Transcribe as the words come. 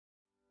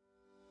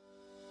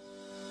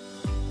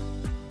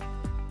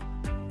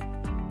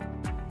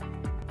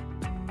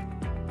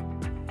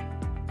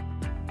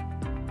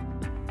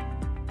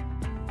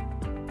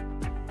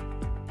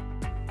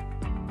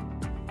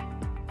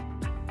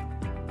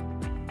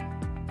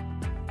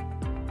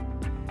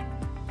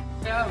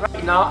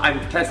Right now, I'm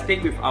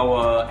testing with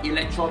our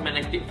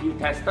electromagnetic field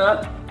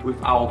tester with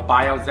our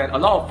BioZen. A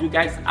lot of you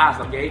guys ask,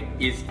 okay,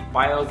 is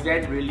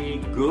BioZen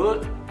really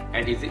good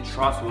and is it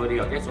trustworthy?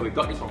 Okay, so we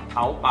got this from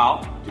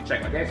Taobao to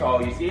check. Okay, so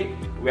you see,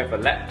 we have a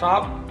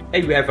laptop.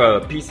 Hey, we have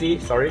a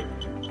PC. Sorry.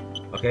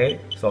 Okay,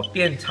 so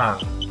电厂.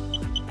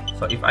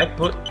 So if I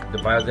put the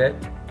BioZen,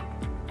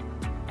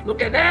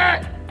 look at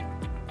that.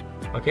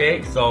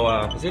 Okay, so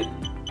is it?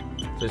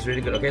 So it's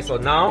really good. Okay, so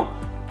now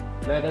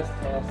let us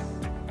test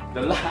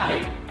the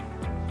light.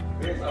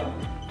 Okay, so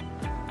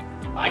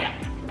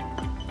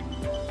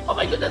oh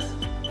my goodness.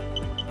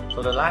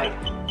 So the light,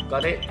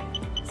 got it.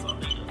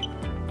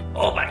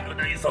 Oh my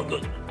goodness, it's so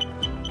good.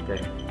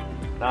 Okay,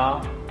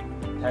 now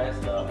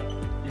test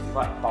this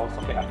power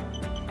socket.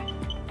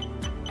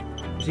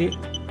 You see?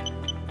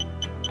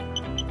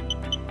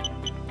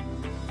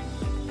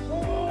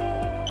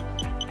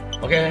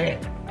 Okay,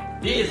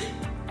 this is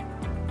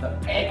the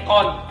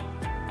aircon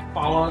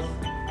power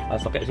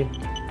socket sih.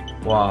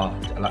 Wah,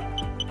 jalan.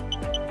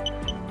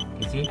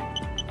 You see?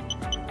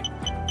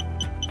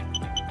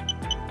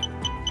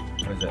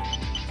 What is it?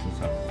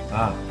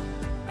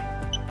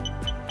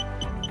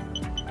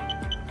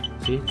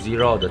 See,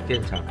 zero the 电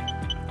场.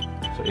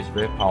 So it's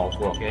very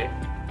powerful. Okay.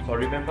 So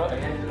remember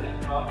again the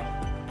laptop.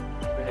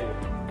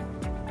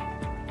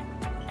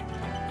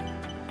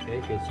 Okay,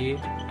 you can see.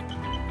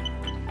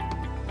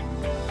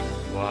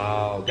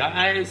 Wow,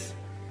 guys,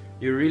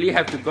 you really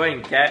have to go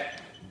and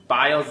get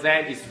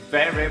BioZen. It's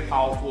very, very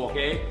powerful,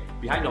 okay?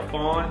 Behind your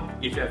phone,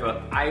 if you have an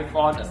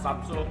iPhone, a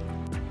Samsung.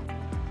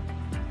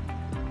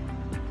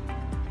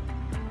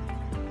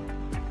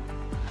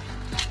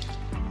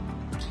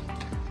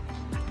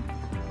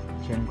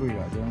 钱柜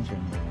啊，这样钱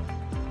的。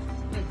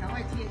对，赶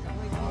快贴，赶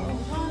快贴。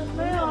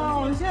没有啊，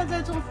我现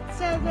在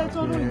在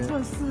做录影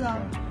测试啊。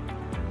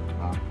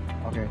好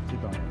 ，OK， 知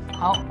道了。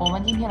好，我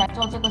们今天来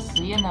做这个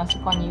实验呢，是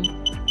关于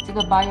这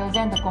个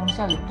BioZen 的功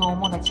效有多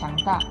么的强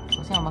大。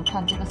首先我们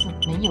看这个是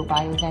没有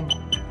BioZen 的，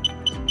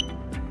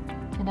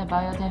现在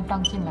BioZen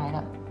放进来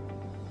了，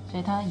所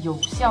以它有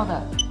效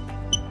的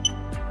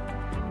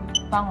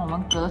帮我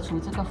们隔除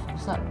这个辐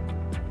射。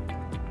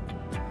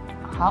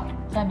好，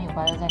现在没有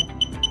BioZen，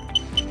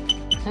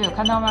 所以有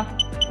看到吗？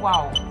哇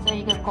哦，这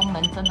一个功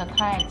能真的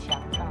太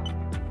强大了。